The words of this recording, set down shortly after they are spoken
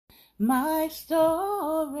My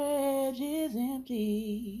storage is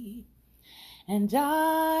empty, and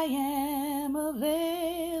I am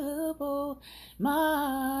available.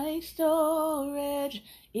 My storage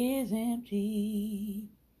is empty,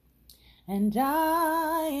 and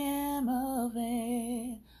I am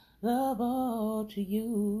available to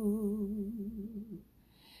you.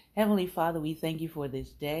 Heavenly Father, we thank you for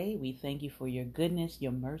this day. We thank you for your goodness,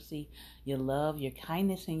 your mercy, your love, your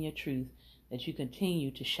kindness, and your truth, that you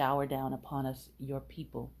continue to shower down upon us, your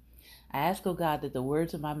people. I ask, O God, that the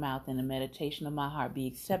words of my mouth and the meditation of my heart be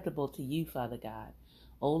acceptable to you, Father God.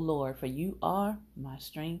 O Lord, for you are my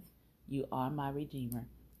strength. You are my Redeemer.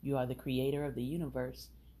 You are the creator of the universe,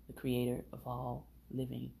 the creator of all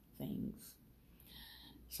living things.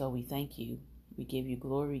 So we thank you. We give you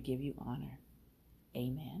glory. We give you honor.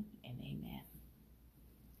 Amen and amen.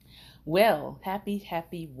 Well,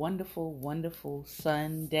 happy, wonderful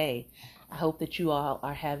Sunday. I hope that you all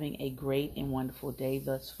are having a great and wonderful day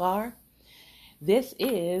thus far. This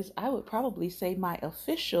is, I would probably say, my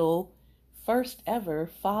official first ever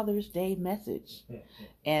Father's Day message.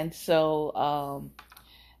 And so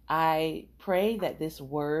I pray that this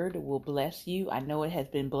word will bless you. I know it has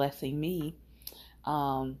been blessing me.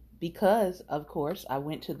 Because, of course, I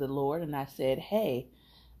went to the Lord and I said, hey,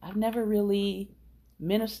 I've never really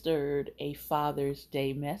ministered a Father's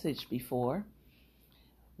Day message before.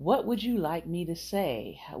 What would you like me to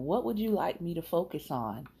say? What would you like me to focus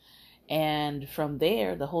on? And from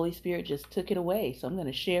there, the Holy Spirit just took it away. So I'm going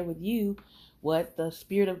to share with you what the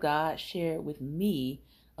Spirit of God shared with me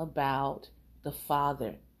about the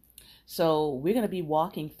Father. So we're going to be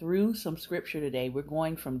walking through some scripture today. We're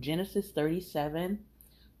going from Genesis 37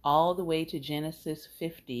 all the way to Genesis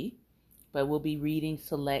 50, but we'll be reading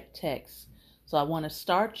select texts. So I want to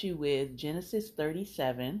start you with Genesis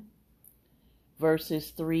 37,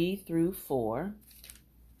 verses 3 through 4,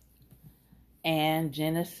 and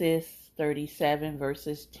Genesis 37,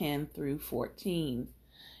 verses 10 through 14.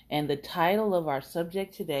 And the title of our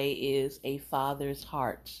subject today is A Father's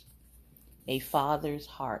Heart. A Father's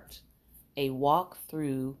Heart. A walk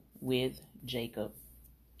through with Jacob.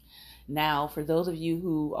 Now, for those of you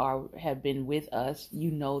who have been with us, you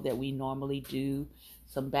know that we normally do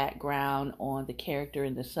some background on the character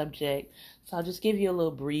and the subject. So I'll just give you a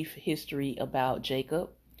little brief history about Jacob.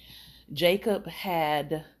 Jacob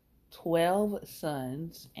had 12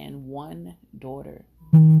 sons and 1 daughter.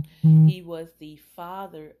 He was the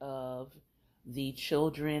father of the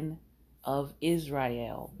children of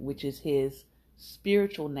Israel, which is his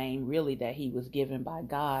spiritual name, really, that he was given by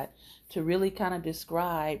God to really kind of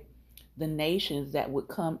describe the nations that would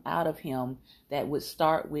come out of him, that would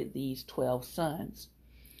start with these 12 sons.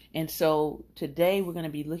 And so today we're going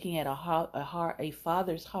to be looking at a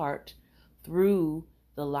father's heart through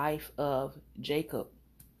the life of Jacob.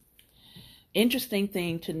 Interesting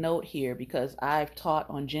thing to note here, because I've taught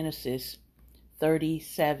on Genesis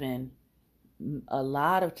 37 a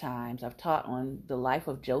lot of times. I've taught on the life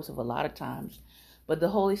of Joseph a lot of times. But the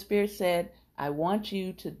Holy Spirit said, I want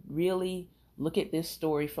you to really look at this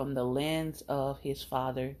story from the lens of his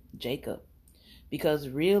father, Jacob. Because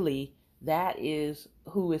really, that is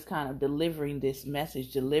who is kind of delivering this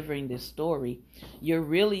message, delivering this story. You're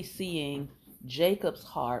really seeing Jacob's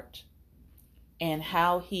heart and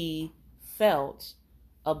how he felt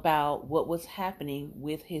about what was happening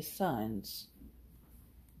with his sons.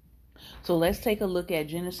 So let's take a look at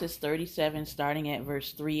Genesis 37, starting at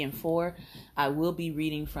verse 3 and 4. I will be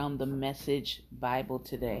reading from the Message Bible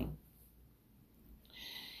today.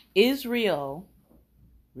 Israel,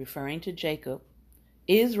 referring to Jacob,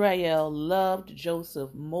 Israel loved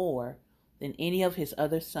Joseph more than any of his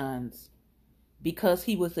other sons, because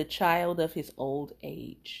he was the child of his old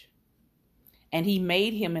age. And he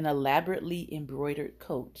made him an elaborately embroidered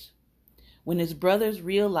coat. When his brothers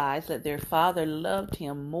realized that their father loved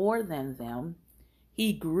him more than them,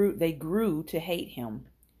 they grew to hate him.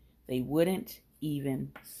 They wouldn't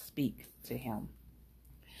even speak to him.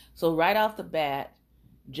 So right off the bat,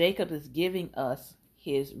 Jacob is giving us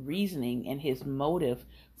his reasoning and his motive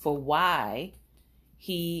for why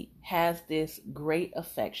he has this great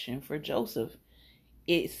affection for Joseph.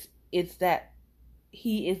 It's that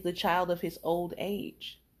he is the child of his old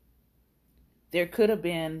age. There could have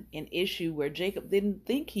been an issue where Jacob didn't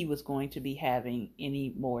think he was going to be having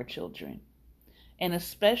any more children. And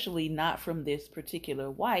especially not from this particular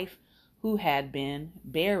wife who had been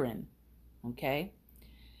barren. Okay?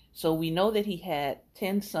 So we know that he had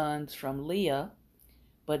 10 sons from Leah,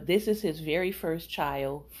 but this is his very first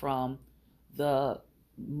child from the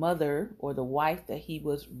mother or the wife that he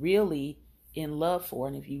was really in love for.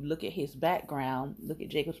 And if you look at his background, look at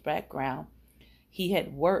Jacob's background, He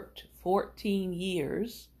had worked 14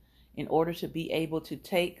 years in order to be able to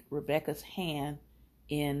take Rebekah's hand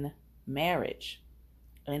in marriage.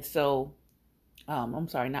 And so, I'm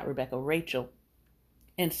sorry, not Rebekah, Rachel.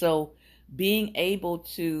 And so being able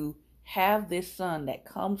to have this son that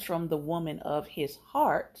comes from the woman of his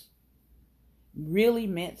heart really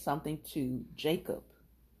meant something to Jacob.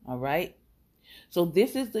 All right. So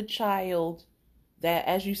this is the child that,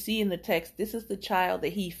 as you see in the text, this is the child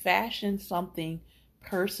that he fashioned something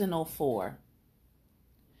personal for.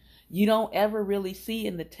 You don't ever really see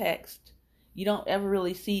in the text, you don't ever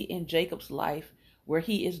really see in Jacob's life where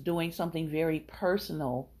he is doing something very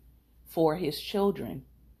personal for his children.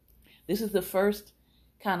 This is the first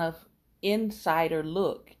kind of insider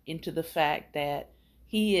look into the fact that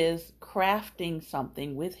he is crafting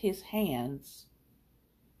something with his hands.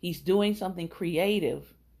 He's doing something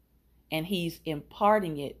creative, and he's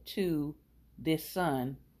imparting it to this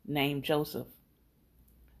son named Joseph.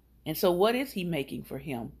 And so what is he making for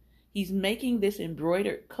him? He's making this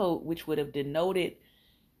embroidered coat, which would have denoted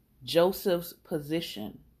Joseph's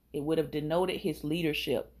position. It would have denoted his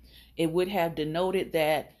leadership. It would have denoted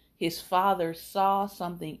that his father saw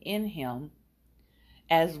something in him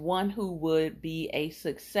as one who would be a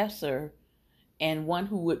successor and one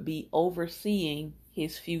who would be overseeing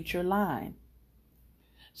his future line.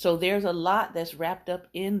 So there's a lot that's wrapped up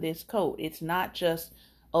in this coat. It's not just,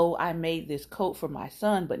 oh, I made this coat for my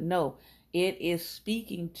son, but no, it is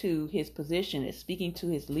speaking to his position. It's speaking to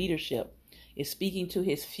his leadership. It's speaking to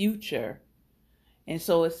his future. And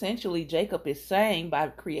so essentially Jacob is saying, by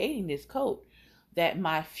creating this coat, that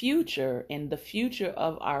my future and the future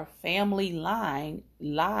of our family line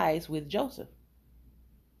lies with Joseph.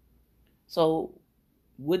 So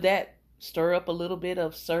would that stir up a little bit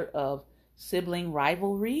of sibling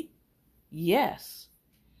rivalry? Yes.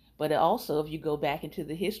 But also, if you go back into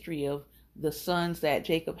the history of the sons that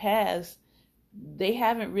Jacob has, they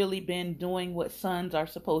haven't really been doing what sons are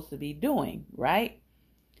supposed to be doing, right?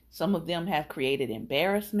 Some of them have created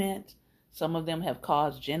embarrassment. Some of them have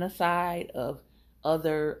caused genocide of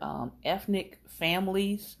other ethnic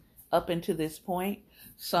families up until this point.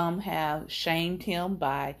 Some have shamed him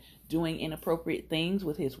by doing inappropriate things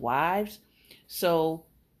with his wives. So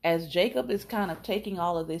as Jacob is kind of taking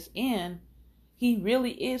all of this in, he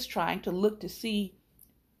really is trying to look to see,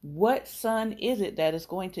 what son is it that is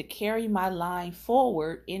going to carry my line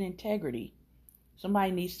forward in integrity?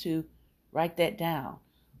 Somebody needs to write that down.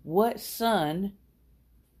 What son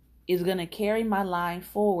is going to carry my line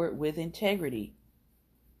forward with integrity?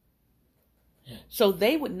 So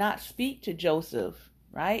they would not speak to Joseph,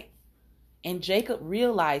 right? And Jacob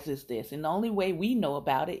realizes this. And the only way we know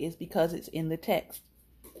about it is because it's in the text.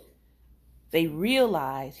 He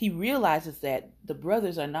realizes that the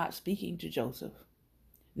brothers are not speaking to Joseph.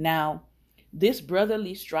 Now, this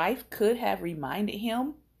brotherly strife could have reminded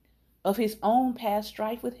him of his own past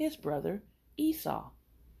strife with his brother Esau,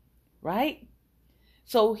 right?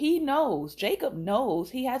 So Jacob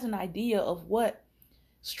knows, he has an idea of what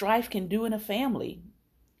strife can do in a family.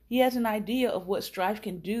 He has an idea of what strife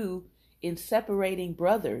can do in separating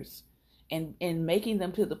brothers and making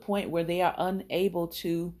them to the point where they are unable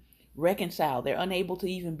to reconcile. They're unable to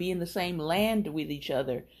even be in the same land with each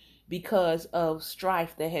other because of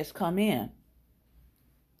strife that has come in.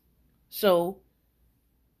 So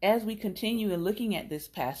as we continue in looking at this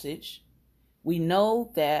passage, we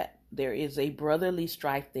know that there is a brotherly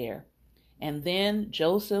strife there. And then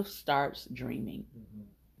Joseph starts dreaming.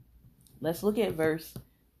 Let's look at verse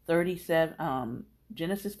 37,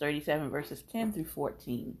 Genesis 37, verses 10 through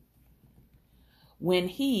 14. When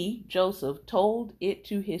he, Joseph, told it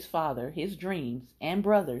to his father, his dreams, and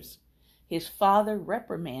brothers, his father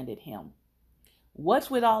reprimanded him. What's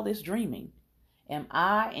with all this dreaming? Am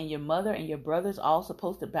I and your mother and your brothers all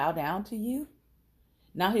supposed to bow down to you?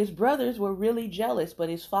 Now his brothers were really jealous, but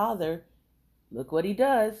his father, look what he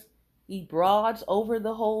does. He broads over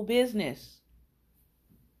the whole business.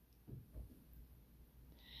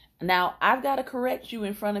 Now, I've got to correct you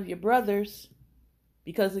in front of your brothers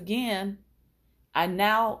because, again, I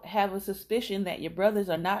now have a suspicion that your brothers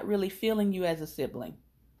are not really feeling you as a sibling.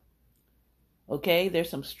 Okay, there's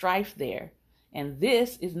some strife there, and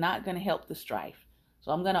this is not going to help the strife.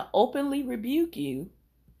 So I'm going to openly rebuke you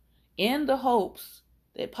in the hopes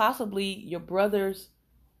that possibly your brothers,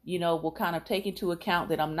 will kind of take into account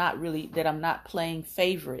that I'm not playing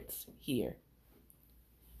favorites here.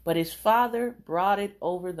 But his father brooded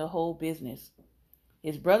over the whole business.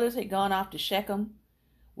 His brothers had gone off to Shechem,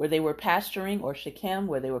 where they were pasturing, or Shechem,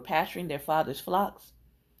 where they were pasturing their father's flocks.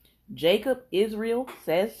 Jacob, Israel,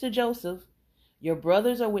 says to Joseph, your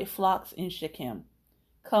brothers are with flocks in Shechem.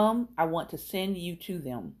 Come, I want to send you to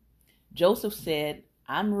them. Joseph said,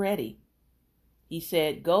 I'm ready. He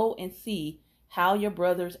said, go and see how your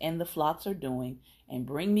brothers and the flocks are doing, and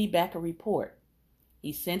bring me back a report.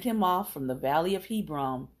 He sent him off from the valley of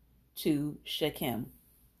Hebron to Shechem.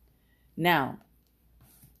 Now,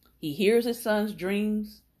 he hears his son's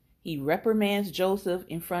dreams. He reprimands Joseph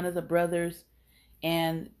in front of the brothers.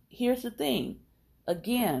 And here's the thing.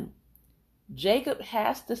 Again, Jacob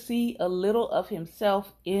has to see a little of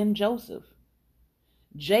himself in Joseph.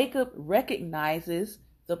 Jacob recognizes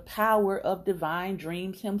the power of divine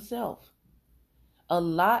dreams himself. A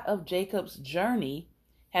lot of Jacob's journey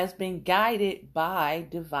has been guided by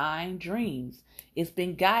divine dreams. It's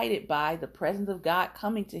been guided by the presence of God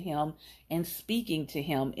coming to him and speaking to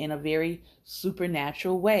him in a very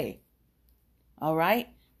supernatural way. All right?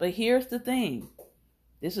 But here's the thing.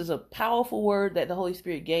 This is a powerful word that the Holy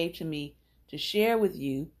Spirit gave to me to share with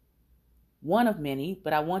you. One of many,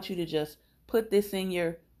 but I want you to just put this in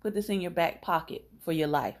your back pocket for your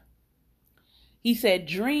life. He said,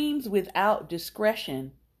 dreams without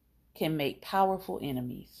discretion can make powerful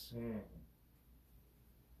enemies.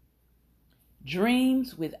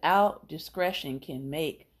 Dreams without discretion can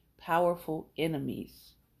make powerful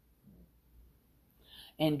enemies.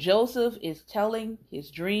 And Joseph is telling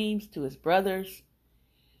his dreams to his brothers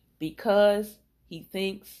because he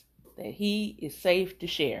thinks that he is safe to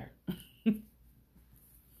share.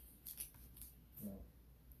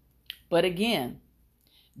 But again,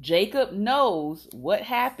 Jacob knows what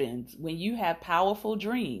happens when you have powerful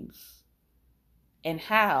dreams and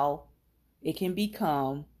how it can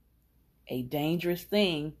become a dangerous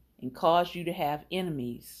thing and cause you to have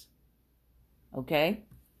enemies. Okay?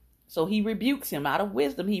 So he rebukes him out of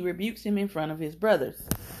wisdom. He rebukes him in front of his brothers.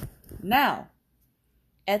 Now,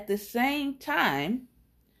 at the same time,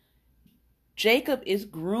 Jacob is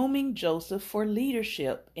grooming Joseph for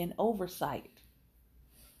leadership and oversight.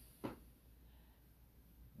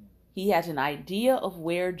 He has an idea of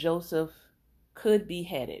where Joseph could be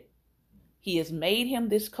headed. He has made him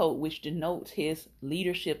this coat which denotes his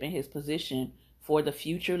leadership and his position for the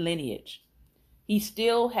future lineage. He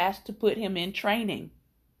still has to put him in training.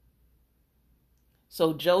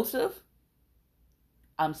 So Joseph,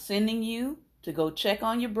 I'm sending you to go check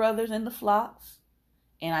on your brothers and the flocks,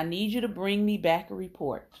 and I need you to bring me back a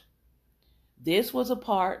report. This was a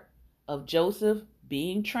part of Joseph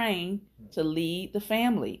being trained to lead the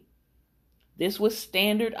family. This was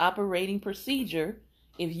standard operating procedure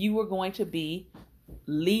if you were going to be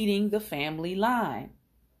leading the family line.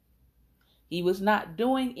 He was not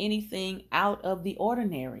doing anything out of the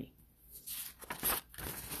ordinary.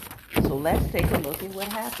 So let's take a look at what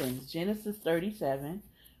happens. Genesis 37,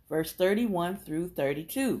 verse 31 through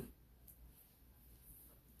 32.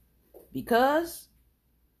 Because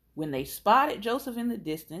when they spotted Joseph in the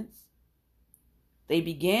distance, they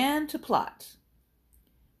began to plot.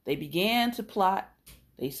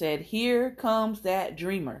 They said, here comes that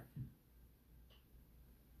dreamer.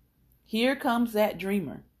 Here comes that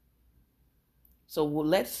dreamer. So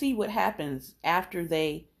let's see what happens after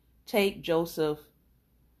they take Joseph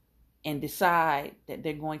and decide that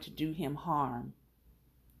they're going to do him harm.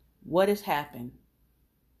 What has happened?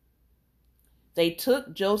 They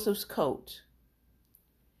took Joseph's coat.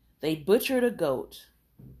 They butchered a goat,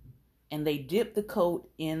 and they dipped the coat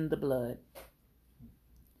in the blood.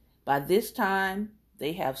 By this time,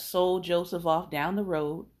 they have sold Joseph off down the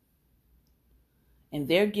road, and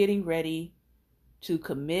they're getting ready to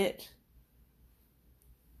commit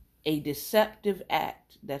a deceptive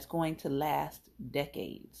act that's going to last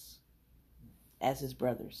decades as his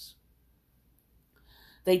brothers.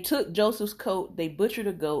 They took Joseph's coat, they butchered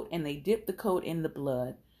a goat, and they dipped the coat in the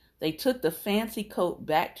blood. They took the fancy coat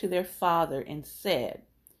back to their father and said,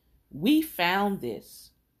 we found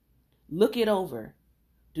this. Look it over.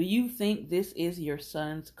 Do you think this is your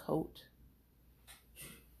son's coat?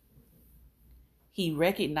 He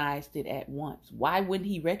recognized it at once. Why wouldn't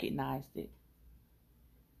he recognize it?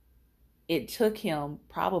 It took him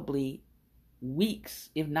probably weeks,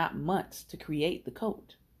 if not months, to create the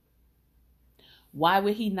coat. Why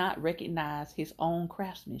would he not recognize his own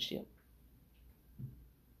craftsmanship?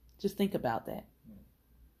 Just think about that.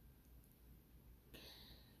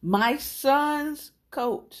 My son's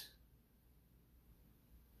coat.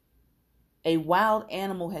 A wild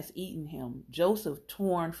animal has eaten him. Joseph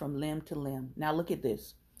torn from limb to limb. Now look at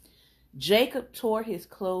this. Jacob tore his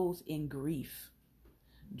clothes in grief,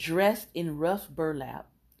 dressed in rough burlap,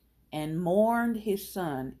 and mourned his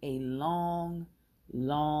son a long,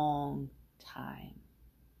 long time.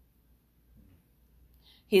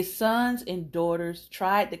 His sons and daughters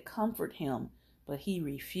tried to comfort him, but he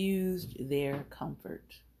refused their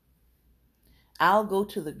comfort. I'll go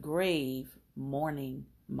to the grave mourning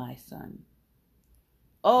my son.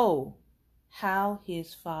 Oh, how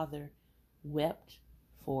his father wept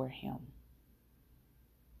for him.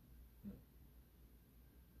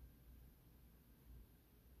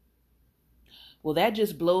 Well, that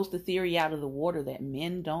just blows the theory out of the water that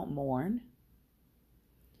men don't mourn,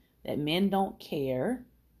 that men don't care,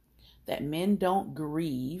 that men don't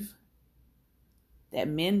grieve, that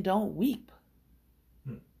men don't weep.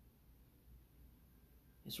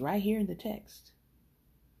 It's right here in the text.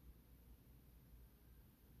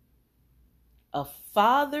 A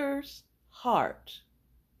father's heart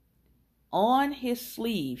on his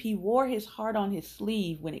sleeve. He wore his heart on his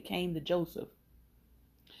sleeve when it came to Joseph.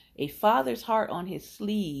 A father's heart on his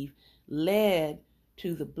sleeve led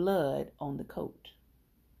to the blood on the coat.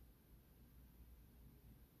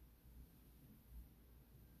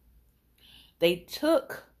 They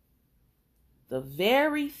took the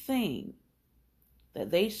very thing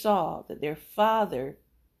that they saw that their father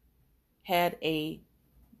had a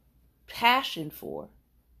passion for.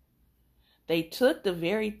 They took the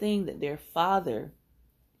very thing that their father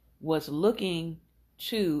was looking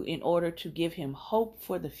to in order to give him hope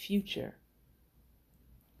for the future,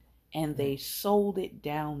 and they sold it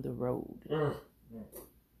down the road.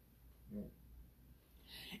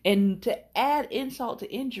 And to add insult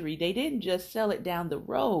to injury, they didn't just sell it down the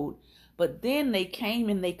road, but then they came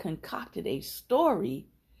and they concocted a story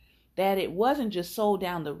that it wasn't just sold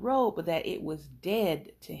down the road, but that it was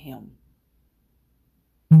dead to him.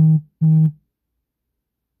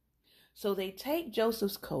 So they take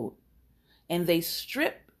Joseph's coat and they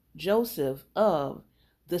strip Joseph of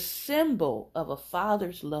the symbol of a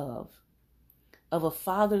father's love, of a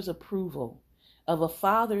father's approval, of a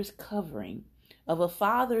father's covering, of a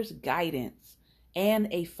father's guidance, and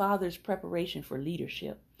a father's preparation for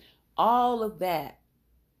leadership. All of that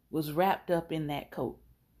was wrapped up in that coat.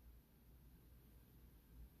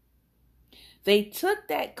 They took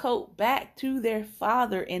that coat back to their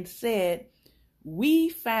father and said, "We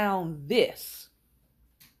found this."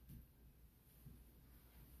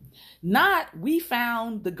 Not, "We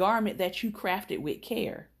found the garment that you crafted with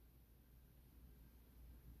care."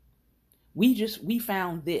 We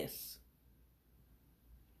found this.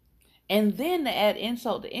 And then to add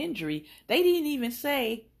insult to injury, they didn't even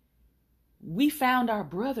say, "We found our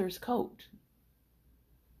brother's coat."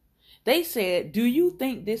 They said, "Do you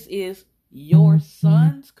think this is your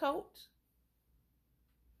son's coat?"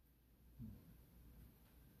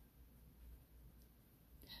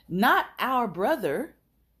 Not our brother,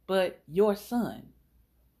 but your son.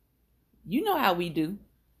 You know how we do.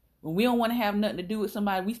 When we don't want to have nothing to do with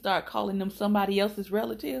somebody, we start calling them somebody else's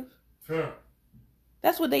relative. Sure.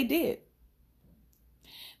 That's what they did.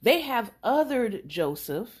 They have othered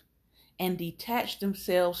Joseph and detached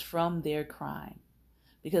themselves from their crime.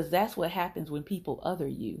 Because that's what happens when people other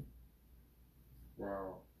you.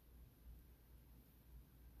 Wow.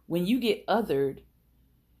 When you get othered,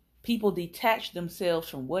 people detach themselves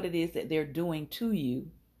from what it is that they're doing to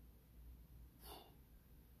you,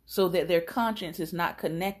 so that their conscience is not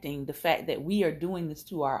connecting the fact that we are doing this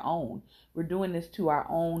to our own. We're doing this to our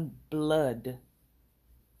own blood.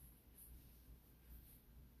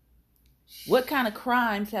 What kind of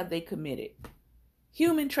crimes have they committed?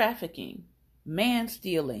 Human trafficking, man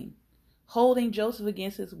stealing, holding Joseph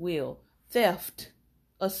against his will, theft,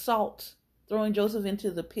 assault, throwing Joseph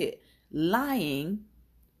into the pit, lying,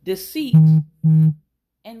 deceit,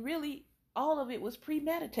 and really all of it was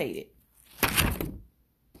premeditated.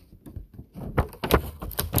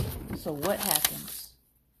 So what happens?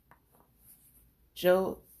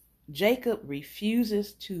 Jacob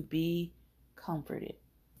refuses to be comforted,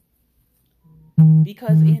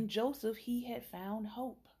 because in Joseph he had found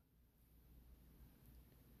hope.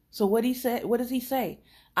 So what does he say?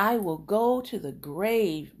 "I will go to the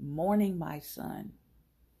grave mourning my son."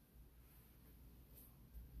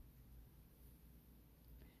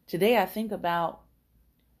 Today I think about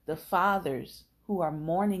the fathers who are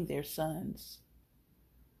mourning their sons.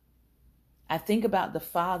 I think about the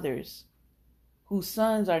fathers whose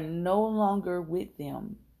sons are no longer with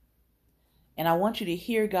them. And I want you to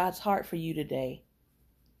hear God's heart for you today.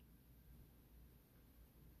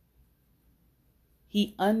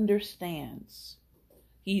 He understands.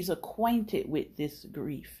 He's acquainted with this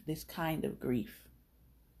grief, this kind of grief.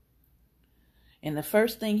 And the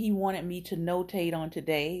first thing he wanted me to notate on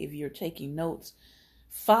today, if you're taking notes,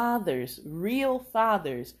 fathers, real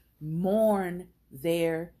fathers, mourn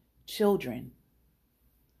their children.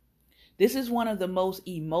 This is one of the most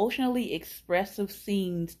emotionally expressive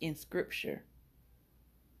scenes in Scripture.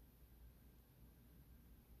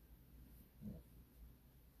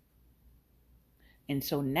 And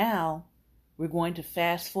so now we're going to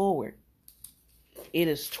fast forward. It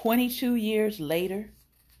is 22 years later.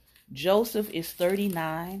 Joseph is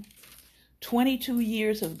 39. 22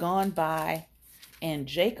 years have gone by, and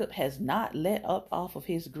Jacob has not let up off of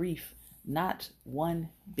his grief, not one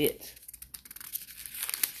bit.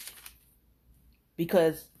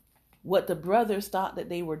 Because what the brothers thought that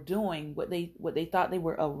they were doing, what they thought they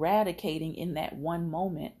were eradicating in that one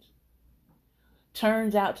moment,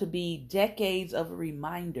 turns out to be decades of a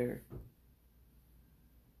reminder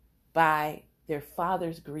by their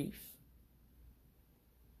father's grief.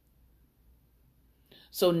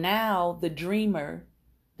 So now the dreamer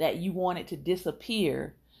that you wanted to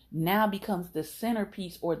disappear now becomes the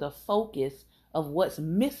centerpiece or the focus of what's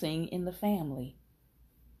missing in the family.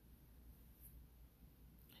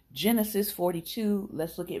 Genesis 42,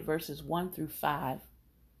 let's look at verses 1 through 5.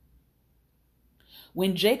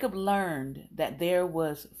 When Jacob learned that there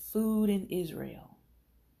was food in Israel,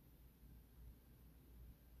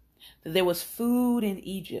 that there was food in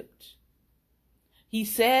Egypt, he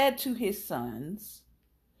said to his sons,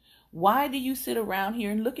 "Why do you sit around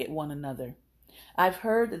here and look at one another? I've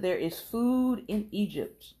heard that there is food in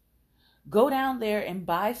Egypt. Go down there and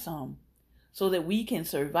buy some so that we can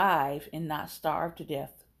survive and not starve to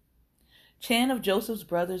death." 10 of Joseph's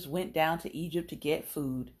brothers went down to Egypt to get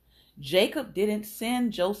food. Jacob didn't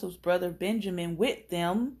send Joseph's brother Benjamin with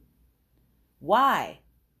them. Why?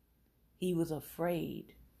 He was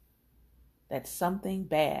afraid that something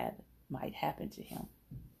bad might happen to him.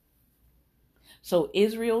 So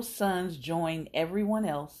Israel's sons joined everyone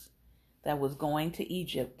else that was going to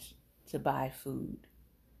Egypt to buy food.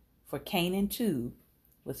 For Canaan too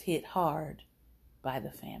was hit hard by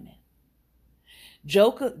the famine.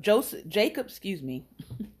 Jacob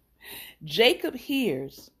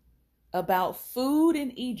hears about food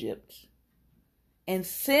in Egypt and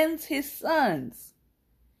sends his sons,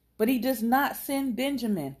 but he does not send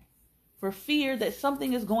Benjamin for fear that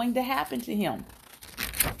something is going to happen to him.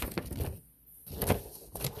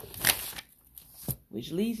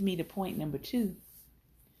 Which leads me to point number 2.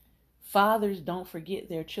 Fathers don't forget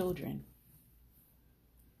their children.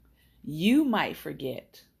 You might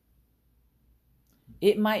forget.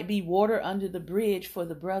 It might be water under the bridge for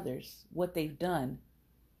the brothers, what they've done.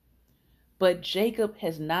 But Jacob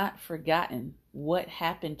has not forgotten what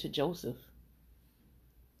happened to Joseph.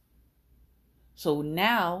 So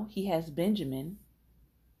now he has Benjamin,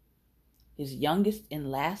 his youngest and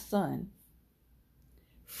last son,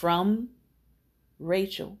 from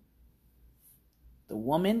Rachel, the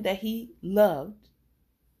woman that he loved.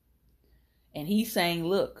 And he's saying,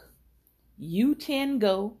 look, you 10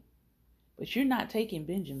 go, but you're not taking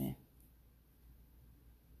Benjamin.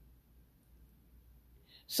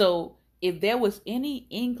 So if there was any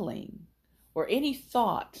inkling or any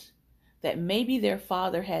thought that maybe their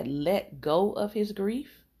father had let go of his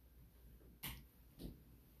grief,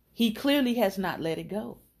 he clearly has not let it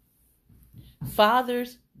go.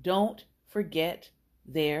 Fathers don't forget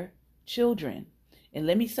their children. And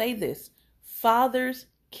let me say this, fathers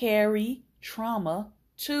carry trauma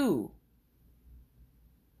too.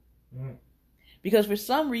 Because for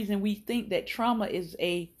some reason we think that trauma is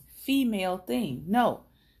a female thing. No,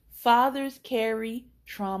 fathers carry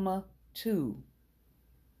trauma too.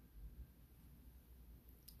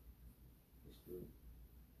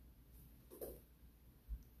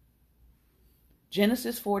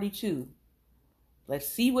 Genesis 42. Let's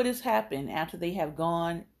see what has happened after they have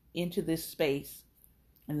gone into this space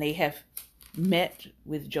and they have met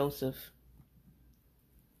with Joseph.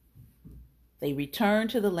 They return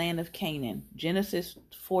to the land of Canaan. Genesis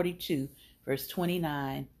 42, verse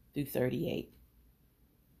 29 through 38.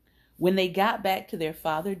 When they got back to their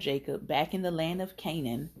father Jacob, back in the land of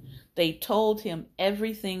Canaan, they told him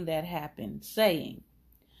everything that happened, saying,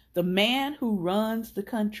 "The man who runs the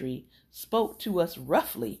country spoke to us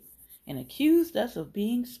roughly and accused us of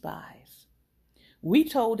being spies. We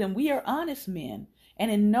told him we are honest men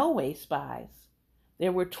and in no way spies.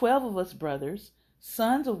 There were 12 of us brothers,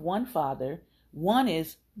 sons of one father. One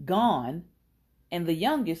is gone, and the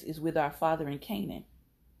youngest is with our father in Canaan."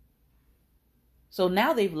 So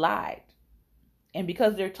now they've lied. And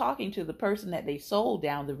because they're talking to the person that they sold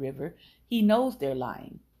down the river, he knows they're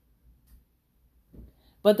lying.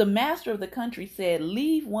 But the master of the country said,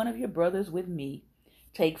 "Leave one of your brothers with me.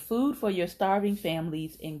 Take food for your starving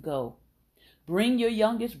families and go. Bring your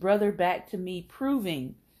youngest brother back to me,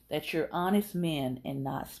 proving that you're honest men and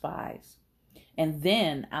not spies. And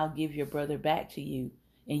then I'll give your brother back to you,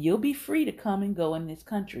 and you'll be free to come and go in this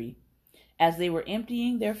country." As they were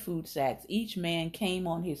emptying their food sacks, each man came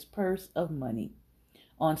on his purse of money.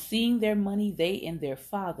 On seeing their money, they and their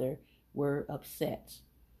father were upset.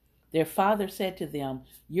 Their father said to them,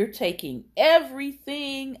 "You're taking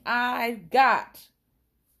everything I've got."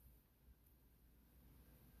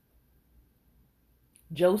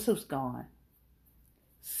 Joseph's gone.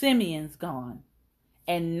 Simeon's gone.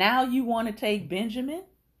 And now you want to take Benjamin?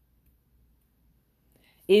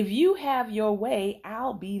 If you have your way,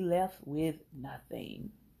 I'll be left with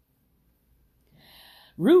nothing.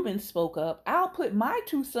 Reuben spoke up, "I'll put my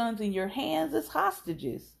 2 sons in your hands as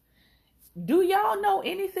hostages." Do y'all know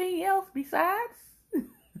anything else besides?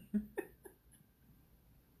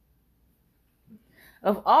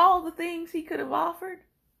 Of all the things he could have offered?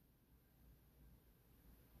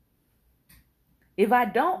 If I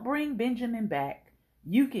don't bring Benjamin back,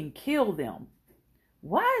 you can kill them.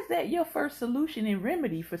 Why is that your first solution and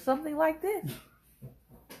remedy for something like this?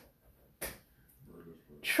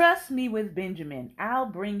 Trust me with Benjamin. I'll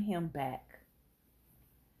bring him back.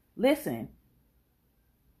 Listen,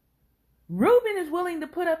 Reuben is willing to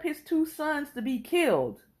put up his 2 sons to be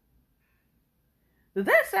killed. Does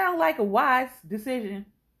that sound like a wise decision?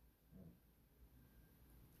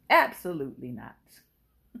 Absolutely not.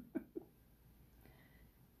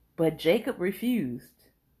 But Jacob refused.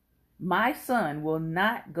 "My son will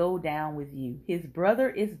not go down with you. His brother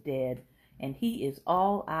is dead, and he is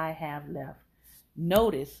all I have left."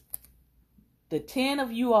 Notice, the 10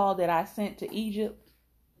 of you all that I sent to Egypt,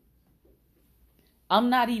 I'm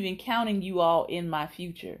not even counting you all in my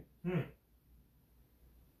future.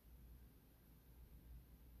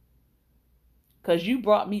 Because you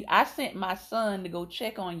brought me, I sent my son to go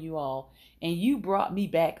check on you all, and you brought me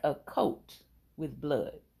back a coat with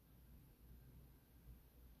blood.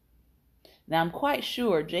 Now, I'm quite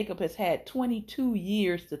sure Jacob has had 22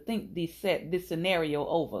 years to think this scenario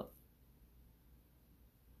over.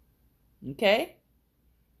 Okay?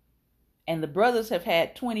 And the brothers have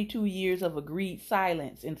had 22 years of agreed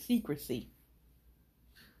silence and secrecy.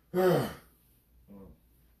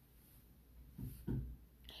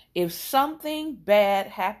 If something bad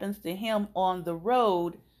happens to him on the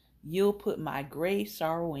road, you'll put my gray,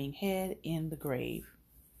 sorrowing head in the grave.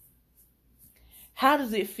 How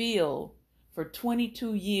does it feel for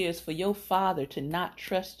 22 years for your father to not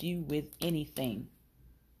trust you with anything?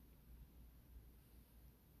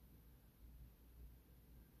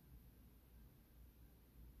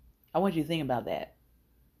 I want you to think about that.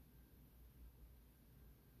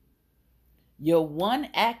 Your one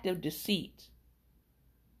act of deceit,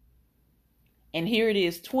 and here it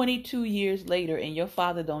is 22 years later, and your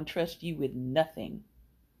father don't trust you with nothing.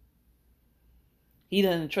 He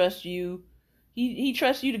doesn't trust you. He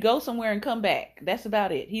trusts you to go somewhere and come back. That's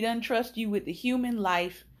about it. He doesn't trust you with the human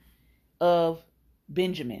life of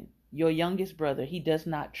Benjamin, your youngest brother. He does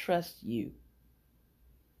not trust you.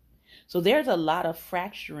 So there's a lot of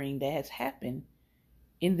fracturing that has happened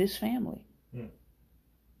in this family.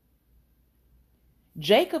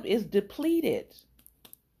 Jacob is depleted.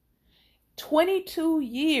 22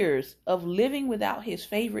 years of living without his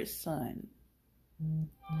favorite son.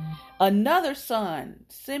 Another son,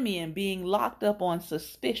 Simeon, being locked up on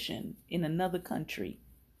suspicion in another country.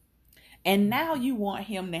 And now you want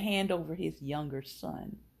him to hand over his younger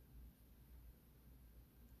son.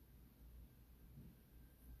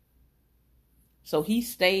 So he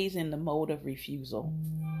stays in the mode of refusal.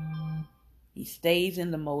 He stays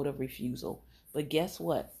in the mode of refusal. But guess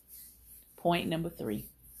what? Point number 3.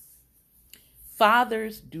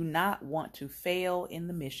 Fathers do not want to fail in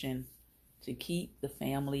the mission to keep the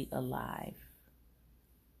family alive.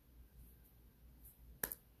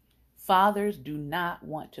 Fathers do not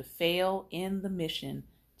want to fail in the mission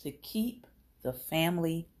to keep the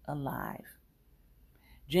family alive.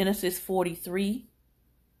 Genesis 43,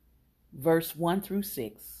 verse 1 through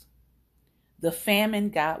 6. The famine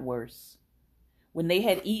got worse. When they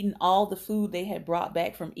had eaten all the food they had brought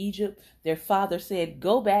back from Egypt, their father said,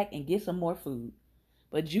 "Go back and get some more food."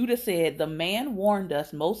 But Judah said, "The man warned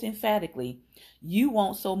us most emphatically, you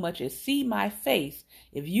won't so much as see my face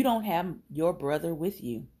if you don't have your brother with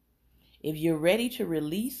you. If you're ready to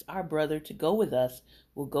release our brother to go with us,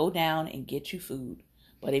 we'll go down and get you food.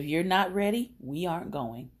 But if you're not ready, we aren't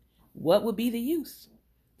going. What would be the use?"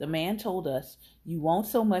 The man told us, "You won't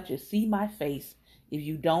so much as see my face if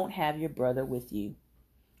you don't have your brother with you."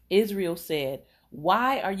 Israel said,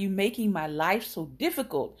 "Why are you making my life so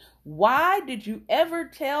difficult? Why did you ever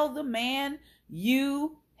tell the man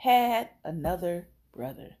you had another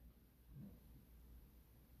brother?"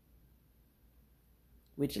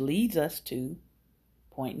 Which leads us to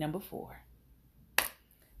point number 4.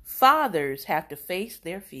 Fathers have to face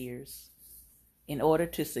their fears in order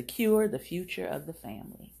to secure the future of the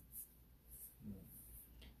family.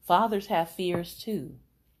 Fathers have fears too.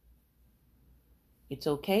 It's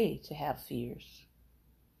okay to have fears,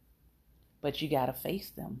 but you got to face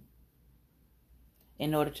them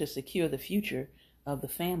in order to secure the future of the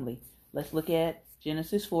family. Let's look at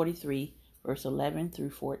Genesis 43, verse 11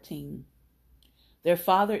 through 14. Their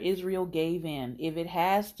father Israel gave in. If it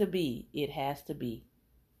has to be, it has to be.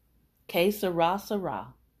 Que sera,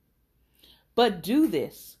 sera. But do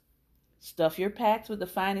this. Stuff your packs with the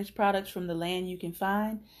finest products from the land you can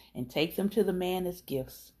find and take them to the man as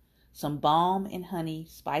gifts. Some balm and honey,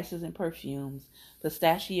 spices and perfumes,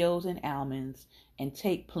 pistachios and almonds, and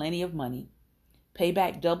take plenty of money. Pay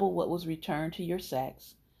back double what was returned to your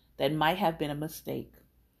sacks. That might have been a mistake.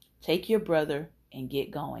 Take your brother and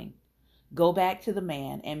get going. Go back to the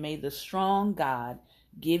man, and may the strong God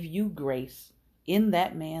give you grace in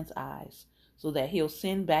that man's eyes, so that he'll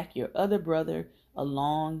send back your other brother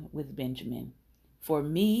along with Benjamin. For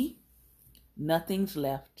me, nothing's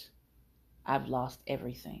left. I've lost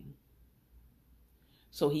everything.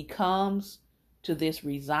 So he comes to this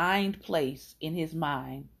resigned place in his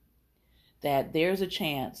mind that there's a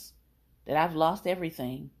chance that I've lost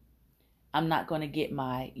everything. I'm not going to get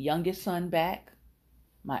my youngest son back.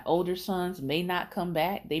 My older sons may not come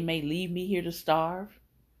back. They may leave me here to starve.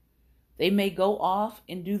 They may go off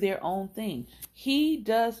and do their own thing. He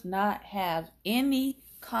does not have any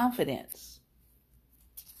confidence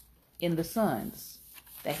in the sons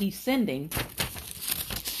that he's sending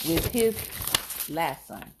with his last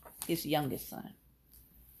son, his youngest son.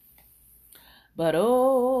 But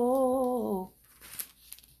oh,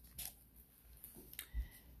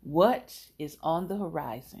 what is on the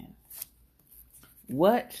horizon?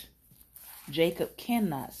 What Jacob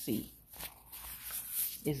cannot see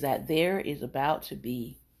is that there is about to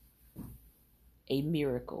be a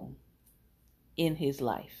miracle in his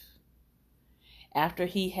life. After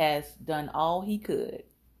he has done all he could,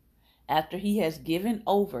 after he has given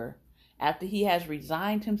over, after he has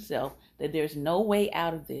resigned himself that there's no way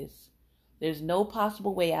out of this, there's no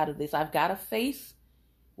possible way out of this. I've got to face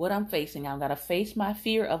what I'm facing. I've got to face my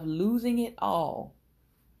fear of losing it all.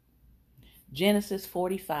 Genesis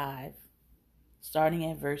 45, starting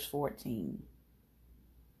at verse 14.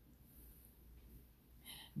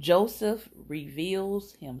 Joseph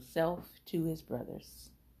reveals himself to his brothers.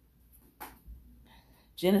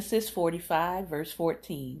 Genesis 45, verse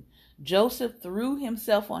 14. Joseph threw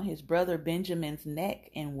himself on his brother Benjamin's neck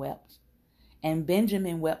and wept, and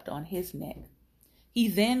Benjamin wept on his neck. He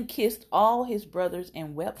then kissed all his brothers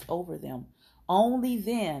and wept over them. Only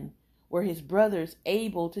then were his brothers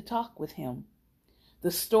able to talk with him. The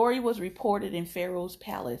story was reported in Pharaoh's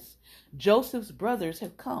palace. Joseph's brothers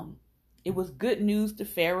have come. It was good news to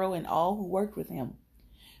Pharaoh and all who worked with him.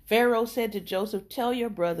 Pharaoh said to Joseph, "Tell your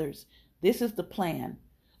brothers, this is the plan.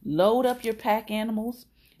 Load up your pack animals,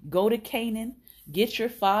 go to Canaan, get your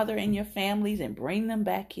father and your families and bring them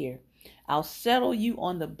back here. I'll settle you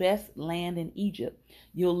on the best land in Egypt.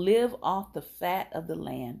 You'll live off the fat of the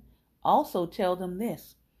land. Also tell them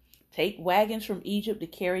this. Take wagons from Egypt to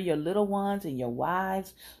carry your little ones and your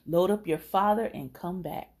wives. Load up your father and come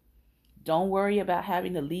back. Don't worry about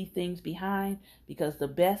having to leave things behind, because the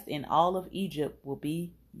best in all of Egypt will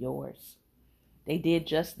be yours." They did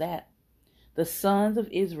just that. The sons of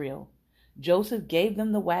Israel. Joseph gave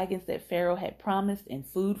them the wagons that Pharaoh had promised and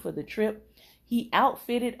food for the trip. He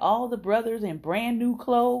outfitted all the brothers in brand new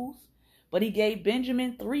clothes, but he gave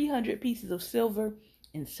Benjamin 300 pieces of silver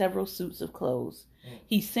and several suits of clothes.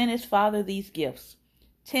 He sent his father these gifts: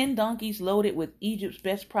 10 donkeys loaded with Egypt's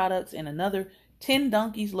best products, and another 10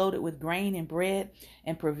 donkeys loaded with grain and bread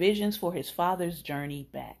and provisions for his father's journey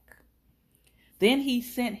back. Then he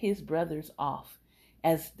sent his brothers off.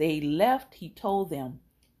 As they left, he told them,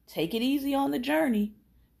 "Take it easy on the journey.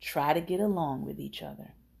 Try to get along with each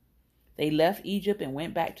other." They left Egypt and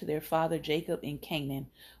went back to their father Jacob in Canaan.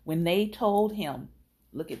 When they told him,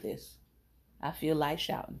 look at this, I feel like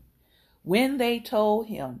shouting. When they told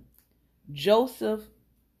him, Joseph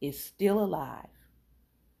is still alive.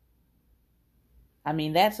 I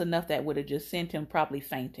mean, that's enough that would have just sent him probably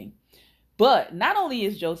fainting. But not only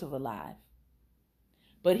is Joseph alive,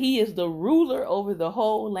 but he is the ruler over the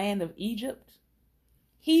whole land of Egypt.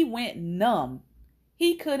 He went numb.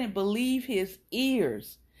 He couldn't believe his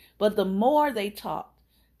ears. But the more they talked,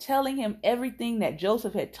 telling him everything that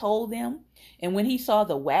Joseph had told them, and when he saw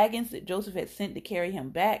the wagons that Joseph had sent to carry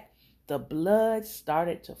him back, the blood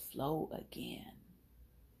started to flow again.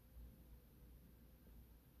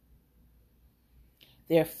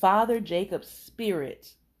 Their father Jacob's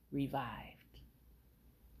spirit revived.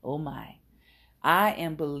 Oh my. I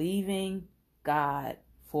am believing God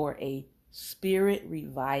for a spirit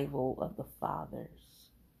revival of the fathers.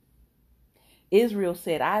 Israel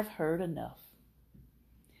said, "I've heard enough.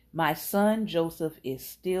 My son Joseph is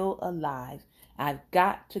still alive. I've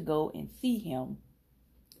got to go and see him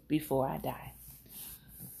before I die.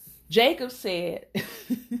 Jacob said,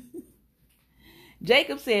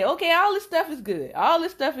 okay, all this stuff is good. All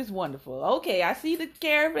this stuff is wonderful. Okay, I see the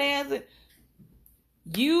caravans.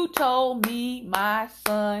 You told me my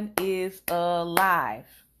son is alive.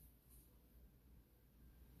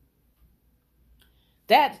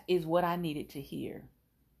 That is what I needed to hear.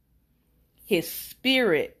 His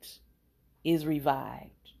spirit is revived.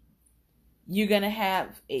 You're going to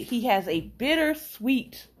he has a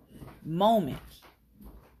bittersweet moment.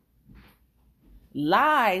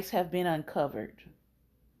 Lies have been uncovered.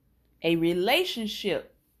 A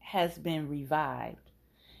relationship has been revived.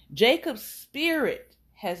 Jacob's spirit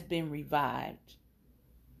has been revived.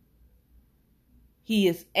 He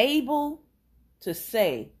is able to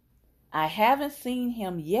say, I haven't seen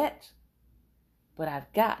him yet, but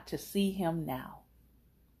I've got to see him now.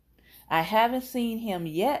 I haven't seen him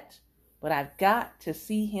yet, but I've got to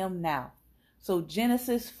see him now. So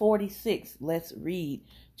Genesis 46, let's read.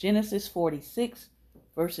 Genesis 46,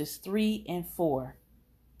 verses 3 and 4.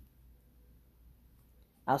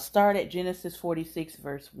 I'll start at Genesis 46,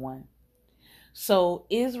 verse 1. So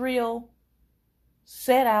Israel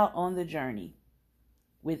set out on the journey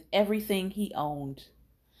with everything he owned.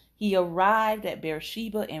 He arrived at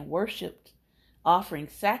Beersheba and worshipped, offering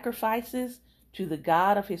sacrifices to the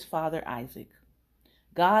God of his father Isaac.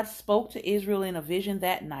 God spoke to Israel in a vision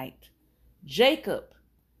that night. Jacob,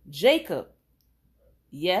 Jacob.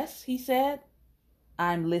 Yes, he said,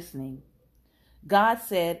 I'm listening. God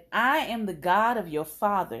said, I am the God of your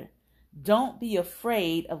father. Don't be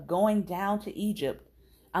afraid of going down to Egypt.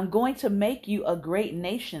 I'm going to make you a great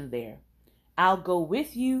nation there. I'll go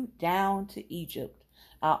with you down to Egypt.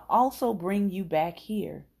 I'll also bring you back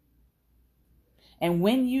here. And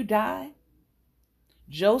when you die,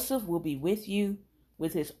 Joseph will be with you.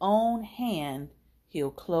 With his own hand,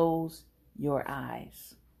 he'll close your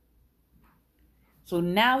eyes. So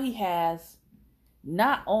now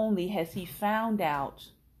not only has he found out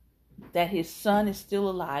that his son is still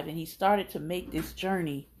alive and he started to make this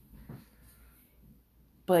journey,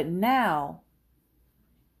 but now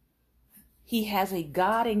he has a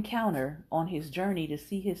God encounter on his journey to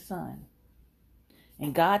see his son.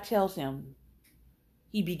 And God tells him,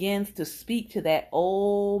 he begins to speak to that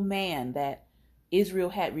old man that Israel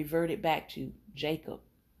had reverted back to, Jacob.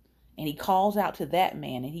 And he calls out to that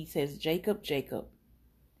man and he says, Jacob, Jacob,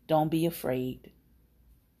 don't be afraid.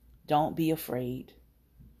 Don't be afraid.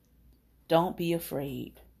 Don't be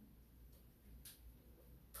afraid.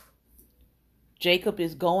 Jacob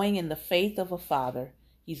is going in the faith of a father.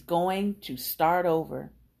 He's going to start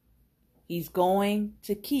over. He's going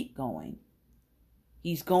to keep going.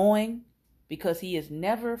 He's going because he has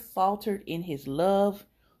never faltered in his love,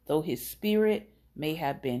 though his spirit may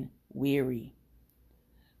have been weary.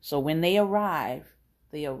 So when they arrive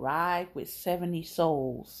with 70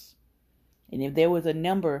 souls. And if there was a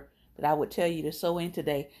number that I would tell you to sow in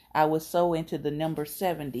today, I would sow into the number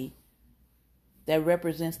 70. That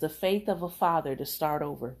represents the faith of a father to start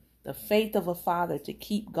over. The faith of a father to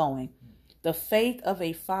keep going. The faith of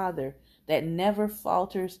a father that never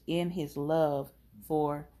falters in his love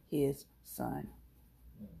for his son.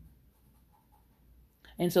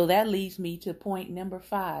 And so that leads me to point number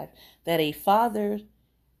 5, that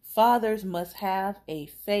fathers must have a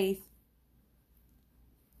faith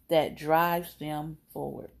that drives them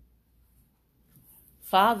forward.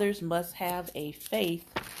 Fathers must have a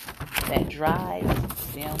faith that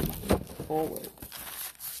drives them forward.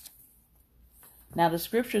 Now the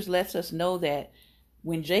scriptures lets us know that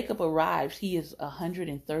when Jacob arrives, he is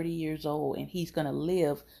 130 years old and he's going to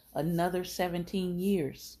live another 17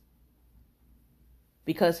 years.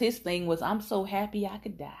 Because his thing was, I'm so happy I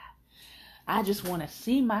could die. I just want to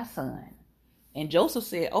see my son. And Joseph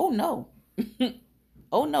said, oh no.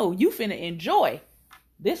 Oh no, you finna enjoy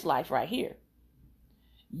this life right here.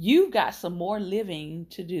 You've got some more living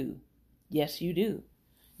to do. Yes, you do.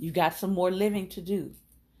 You got some more living to do.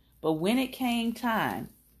 But when it came time,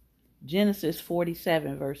 Genesis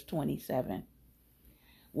 47, verse 27,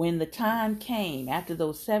 when the time came after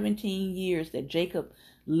those 17 years that Jacob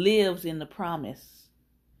lives in the promise,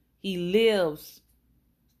 he lives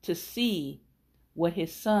to see what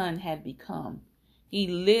his son had become. He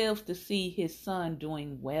lives to see his son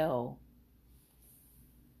doing well.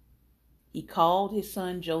 He called his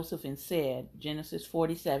son Joseph and said, Genesis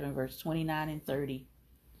 47, verse 29 and 30,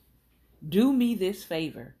 do me this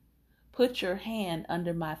favor. Put your hand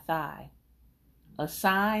under my thigh, a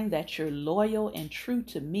sign that you're loyal and true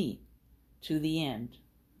to me to the end.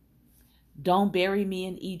 Don't bury me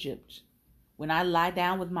in Egypt, When I lie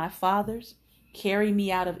down with my fathers, carry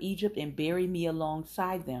me out of Egypt and bury me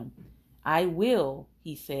alongside them. I will,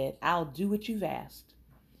 he said, I'll do what you've asked.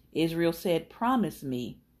 Israel said, promise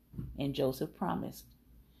me. And Joseph promised.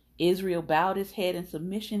 Israel bowed his head in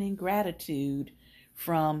submission and gratitude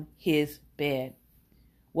from his bed.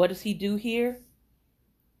 What does he do here?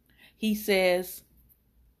 He says,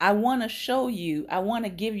 I want to show you, I want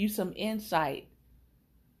to give you some insight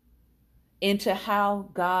into how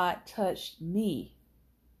God touched me.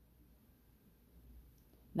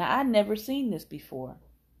 Now, I'd never seen this before.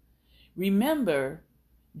 Remember,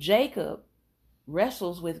 Jacob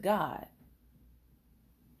wrestles with God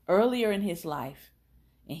earlier in his life,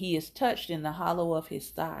 and he is touched in the hollow of his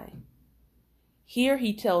thigh. Here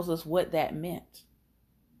he tells us what that meant.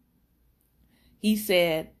 He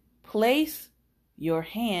said, place your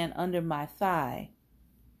hand under my thigh.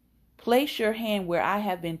 Place your hand where I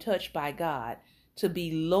have been touched by God to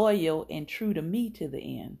be loyal and true to me to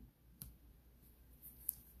the end.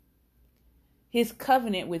 His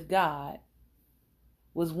covenant with God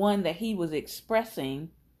was one that he was expressing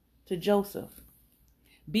to Joseph.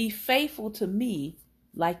 Be faithful to me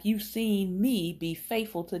like you've seen me be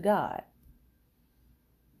faithful to God.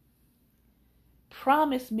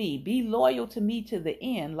 Promise me, be loyal to me to the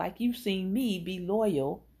end like you've seen me be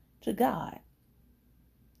loyal to God.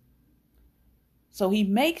 So he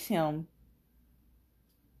makes him,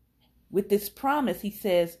 with this promise, he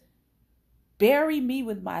says, bury me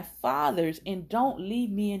with my fathers and don't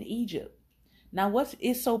leave me in Egypt. Now, what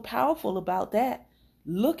is so powerful about that?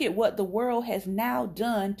 Look at what the world has now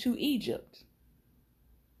done to Egypt.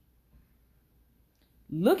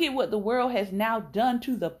 Look at what the world has now done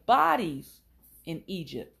to the bodies in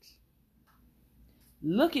Egypt.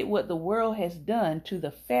 Look at what the world has done to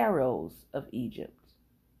the pharaohs of Egypt.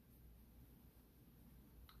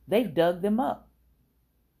 They've dug them up.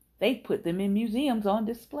 They've put them in museums on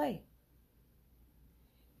display.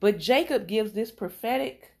 But Jacob gives this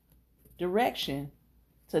prophetic direction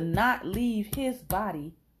to not leave his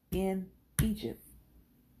body in Egypt.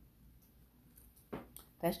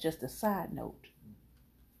 That's just a side note.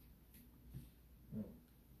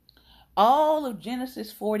 All of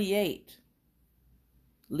Genesis 48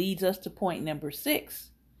 leads us to point number 6,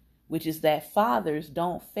 which is that fathers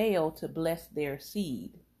don't fail to bless their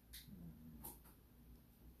seed.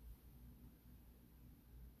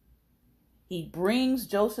 He brings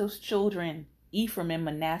Joseph's children, Ephraim and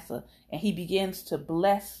Manasseh, and he begins to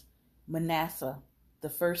bless Manasseh, the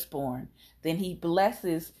firstborn. Then he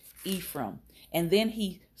blesses Ephraim, and then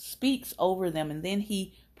he speaks over them, and then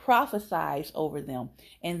he prophesies over them,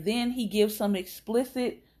 and then he gives some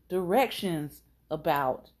explicit directions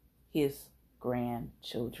about his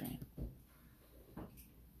grandchildren.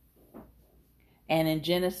 And in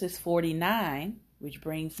Genesis 49, which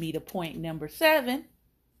brings me to point number 7,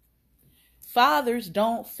 fathers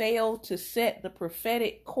don't fail to set the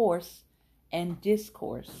prophetic course and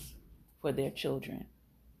discourse for their children.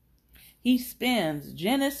 He spends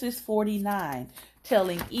Genesis 49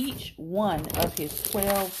 telling each one of his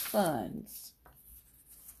 12 sons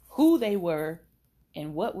who they were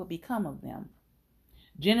and what would become of them.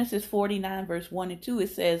 Genesis 49 verse 1 and 2, it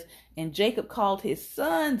says, and Jacob called his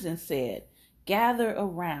sons and said, gather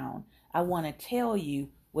around. I want to tell you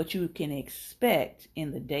what you can expect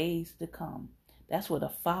in the days to come. That's what a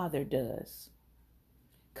father does.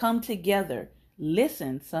 Come together.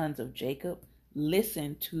 Listen, sons of Jacob.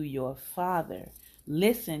 Listen to your father.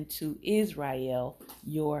 Listen to Israel,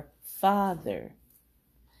 your father.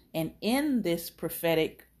 And in this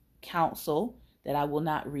prophetic counsel that I will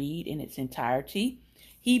not read in its entirety,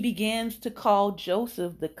 he begins to call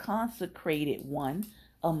Joseph the consecrated one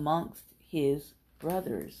amongst his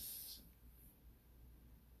brothers.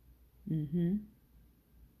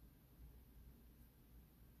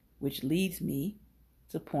 Which leads me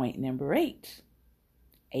to point number 8.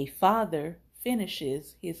 A father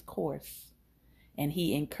finishes his course, and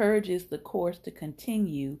he encourages the course to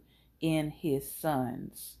continue in his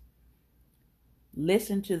sons.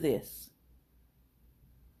 Listen to this.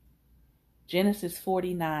 Genesis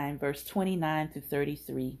 49, verse 29 to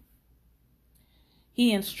 33.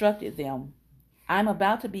 He instructed them, I'm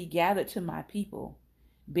about to be gathered to my people.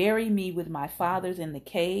 Bury me with my fathers in the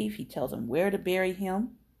cave. He tells them where to bury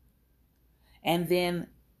him. And then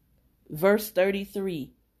verse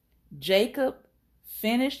 33, Jacob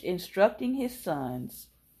finished instructing his sons,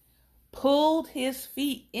 pulled his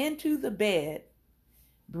feet into the bed,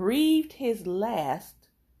 breathed his last,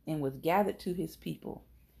 and was gathered to his people.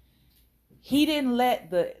 He didn't let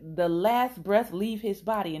the last breath leave his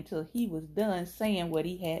body until he was done saying what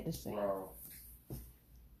he had to say. Wow.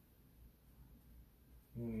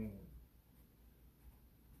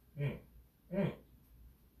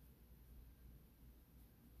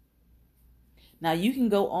 Now you can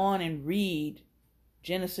go on and read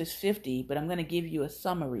Genesis 50, but I'm going to give you a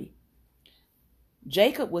summary.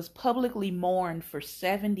 Jacob was publicly mourned for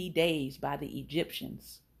 70 days by the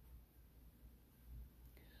Egyptians.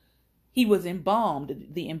 He was embalmed.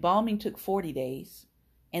 The embalming took 40 days.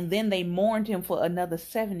 And then they mourned him for another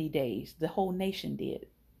 70 days. The whole nation did.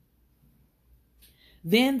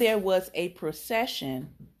 Then there was a procession,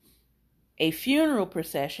 a funeral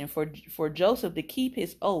procession for Joseph to keep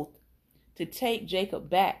his oath to take Jacob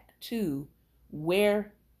back to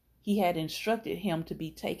where he had instructed him to be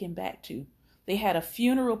taken back to. They had a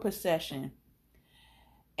funeral procession.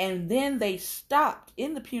 And then they stopped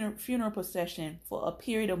in the funeral procession for a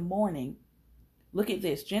period of mourning. Look at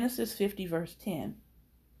this, Genesis 50 verse 10.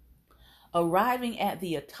 Arriving at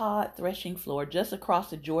the Atad threshing floor just across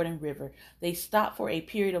the Jordan River, they stopped for a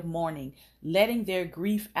period of mourning, letting their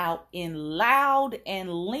grief out in loud and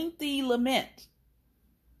lengthy lament.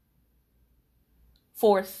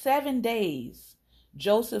 For 7 days,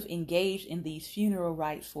 Joseph engaged in these funeral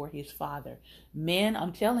rites for his father. Men,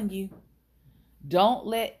 I'm telling you, don't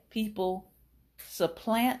let people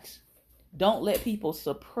supplant. Don't let people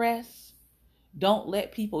suppress. Don't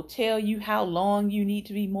let people tell you how long you need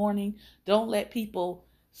to be mourning. Don't let people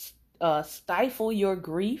stifle your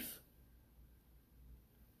grief.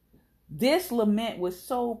 This lament was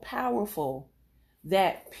so powerful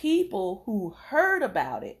that people who heard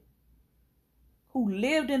about it, who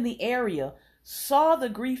lived in the area, saw the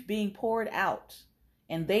grief being poured out.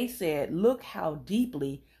 And they said, look how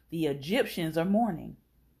deeply the Egyptians are mourning.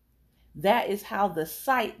 That is how the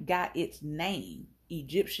site got its name,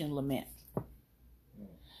 Egyptian lament.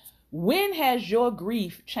 When has your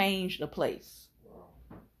grief changed a place?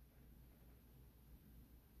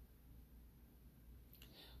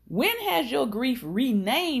 When has your grief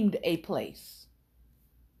renamed a place?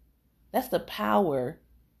 That's the power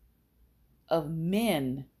of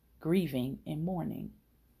men grieving and mourning.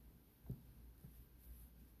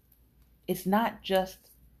 It's not just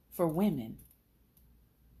for women.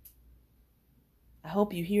 I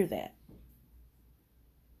hope you hear that.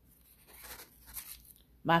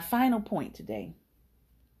 My final point today.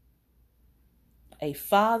 A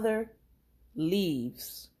father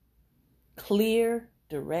leaves clear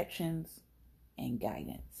directions and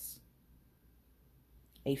guidance.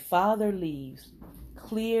 A father leaves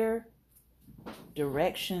clear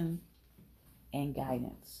direction and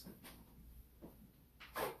guidance.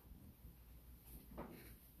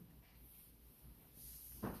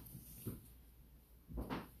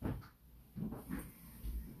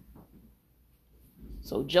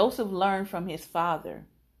 So Joseph learned from his father.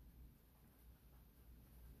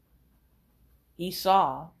 He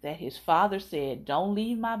saw that his father said, don't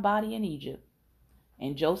leave my body in Egypt.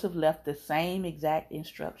 And Joseph left the same exact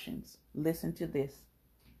instructions. Listen to this.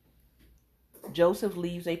 Joseph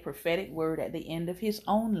leaves a prophetic word at the end of his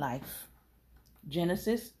own life.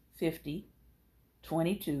 Genesis 50,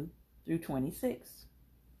 22 through 26.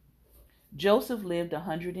 Joseph lived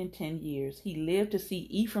 110 years. He lived to see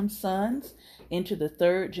Ephraim's sons into the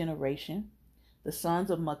third generation. The sons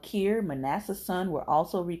of Machir, Manasseh's son, were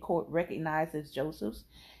also recognized as Joseph's.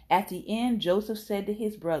 At the end, Joseph said to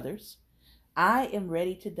his brothers, I am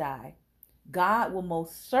ready to die. God will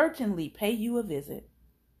most certainly pay you a visit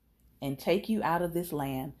and take you out of this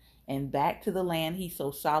land and back to the land he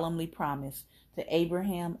so solemnly promised to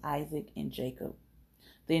Abraham, Isaac, and Jacob.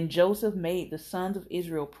 Then Joseph made the sons of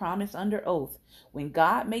Israel promise under oath, when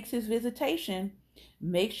God makes his visitation,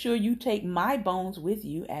 make sure you take my bones with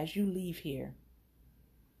you as you leave here.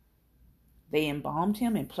 They embalmed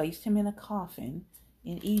him and placed him in a coffin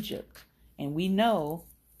in Egypt. And we know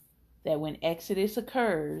that when Exodus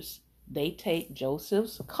occurs, they take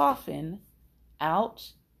Joseph's coffin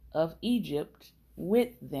out of Egypt with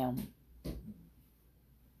them.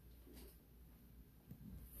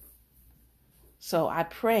 So I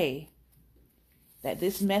pray that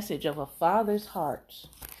this message of a father's heart,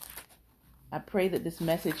 I pray that this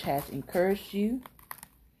message has encouraged you.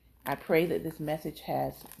 I pray that this message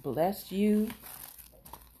has blessed you.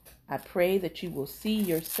 I pray that you will see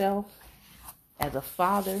yourself as a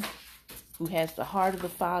father who has the heart of the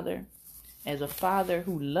father, as a father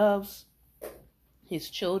who loves his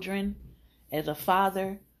children, as a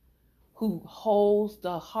father who holds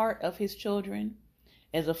the heart of his children,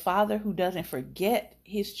 as a father who doesn't forget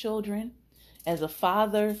his children, as a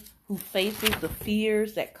father who faces the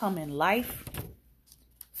fears that come in life,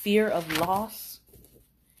 fear of loss,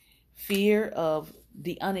 fear of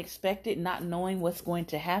the unexpected, not knowing what's going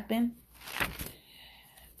to happen.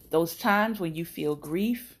 Those times when you feel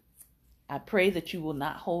grief, I pray that you will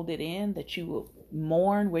not hold it in, that you will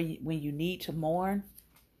mourn when you need to mourn,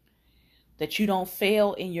 that you don't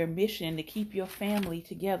fail in your mission to keep your family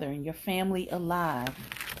together and your family alive,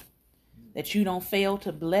 that you don't fail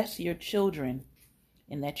to bless your children,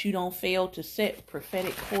 and that you don't fail to set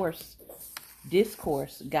prophetic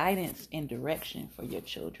discourse, guidance, and direction for your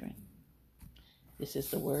children. This is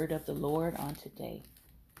the word of the Lord on today.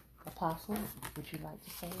 Apostle, would you like to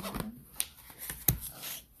say anything?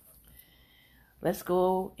 Let's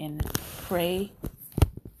go and pray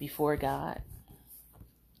before God.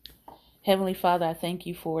 Heavenly Father, I thank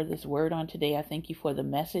you for this word on today. I thank you for the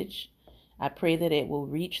message. I pray that it will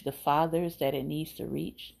reach the fathers that it needs to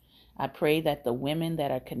reach. I pray that the women that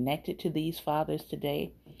are connected to these fathers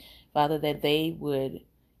today, Father, that they would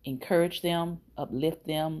encourage them, uplift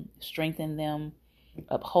them, strengthen them,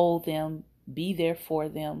 uphold them, be there for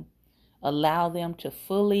them, allow them to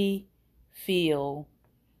fully feel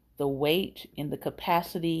the weight and the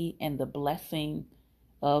capacity and the blessing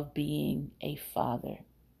of being a father.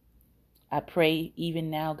 I pray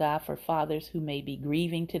even now, God, for fathers who may be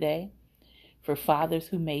grieving today, for fathers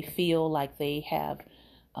who may feel like they have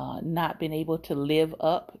not been able to live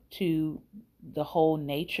up to the whole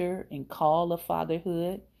nature and call of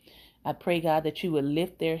fatherhood. I pray, God, that you would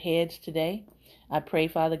lift their heads today. I pray,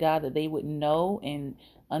 Father God, that they would know and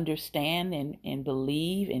understand and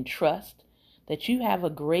believe and trust that you have a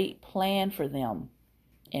great plan for them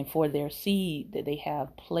and for their seed that they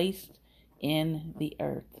have placed in the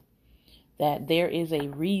earth. That there is a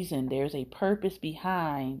reason, there's a purpose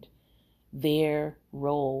behind their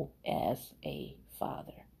role as a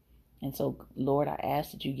father. And so, Lord, I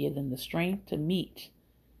ask that you give them the strength to meet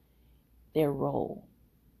their role.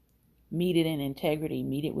 Meet it in integrity,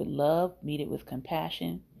 meet it with love, meet it with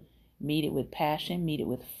compassion, meet it with passion, meet it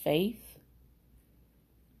with faith,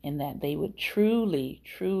 and that they would truly,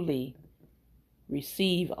 truly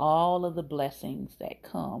receive all of the blessings that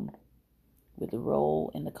come with the role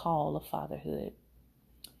and the call of fatherhood.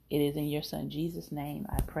 It is in your Son Jesus' name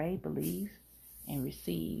I pray, believe, and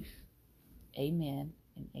receive. Amen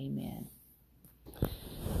and amen.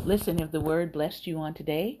 Listen, if the word blessed you on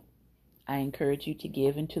today, I encourage you to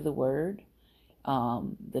give into the word.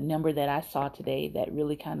 The number that I saw today that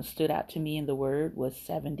really kind of stood out to me in the word was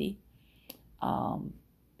 70,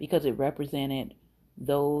 because it represented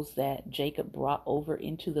those that Jacob brought over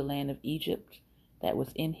into the land of Egypt that was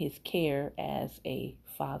in his care as a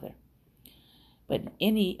father. But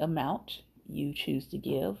any amount you choose to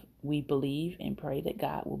give, we believe and pray that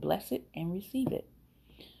God will bless it and receive it.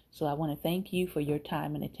 So I want to thank you for your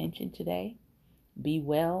time and attention today. Be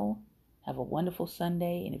well. Have a wonderful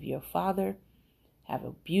Sunday. And if you're a father, have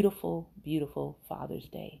a beautiful, beautiful Father's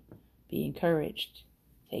Day. Be encouraged.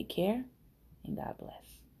 Take care, and God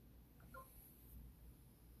bless.